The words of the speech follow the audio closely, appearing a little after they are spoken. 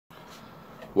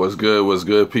What's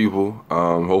good, people?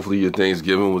 Hopefully your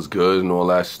Thanksgiving was good and all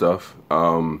that stuff.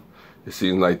 It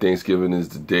seems like Thanksgiving is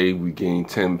the day we gain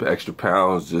 10 extra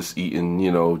pounds just eating,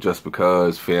 just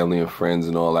because, family and friends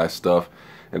and all that stuff.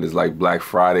 And it's like Black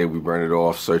Friday, we burn it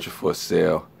off searching for a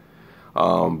sale.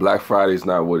 Black Friday is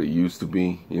not what it used to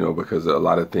be, because a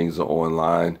lot of things are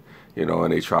online,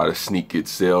 and they try to sneak get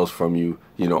sales from you,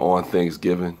 on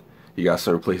Thanksgiving. You got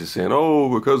certain places saying,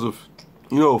 oh, because of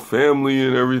family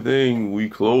and everything, we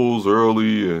close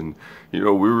early and,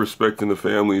 we're respecting the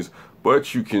families.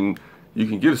 But you can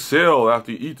get a sale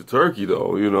after you eat the turkey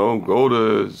though, go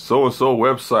to so-and-so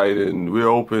website and we're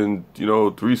open,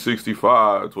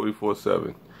 365,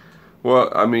 24/7.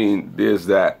 Well, I mean, there's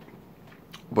that.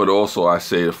 But also I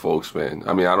say to folks, man,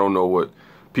 I mean, I don't know what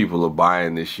people are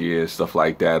buying this year and stuff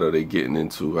like that, or they getting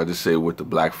into. I just say with the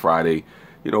Black Friday,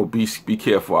 be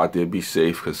careful out there, be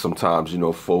safe, because sometimes,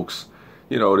 folks,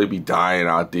 they be dying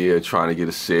out there trying to get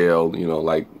a sale.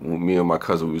 Like me and my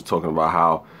cousin, we was talking about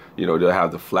how, they'll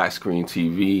have the flat screen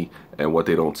TV, and what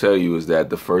they don't tell you is that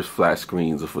the first flat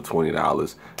screens are for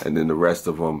 $20, and then the rest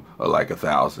of them are like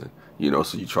 $1,000.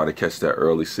 So you try to catch that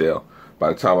early sale. By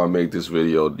the time I make this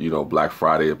video, Black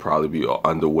Friday will probably be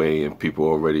underway, and people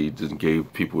already just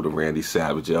gave people the Randy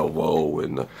Savage elbow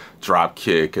and the drop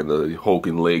kick and the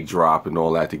Hogan leg drop and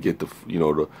all that to get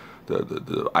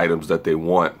the items that they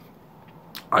want.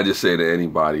 I just say to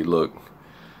anybody, look,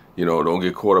 don't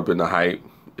get caught up in the hype.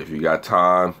 If you got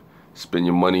time, spend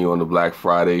your money on the Black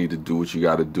Friday to do what you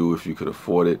got to do if you could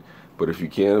afford it. But if you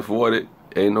can't afford it,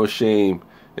 ain't no shame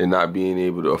in not being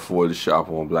able to afford to shop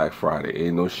on Black Friday.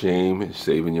 Ain't no shame in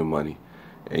saving your money.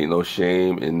 Ain't no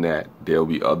shame in that. There'll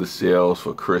be other sales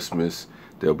for Christmas.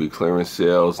 There'll be clearance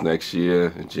sales next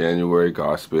year in January.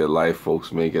 God spare life,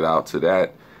 folks make it out to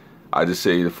that. I just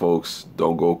say to folks,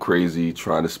 don't go crazy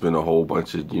trying to spend a whole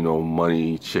bunch of,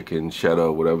 money, chicken,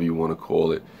 cheddar, whatever you want to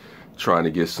call it, trying to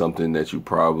get something that you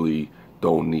probably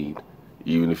don't need,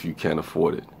 even if you can't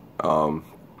afford it.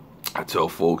 I tell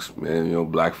folks, man,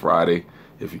 Black Friday,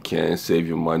 if you can, save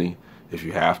your money. If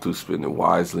you have to, spend it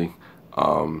wisely.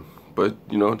 But,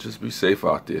 just be safe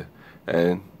out there.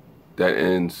 And that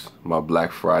ends my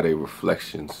Black Friday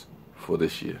reflections for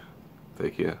this year.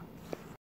 Take care.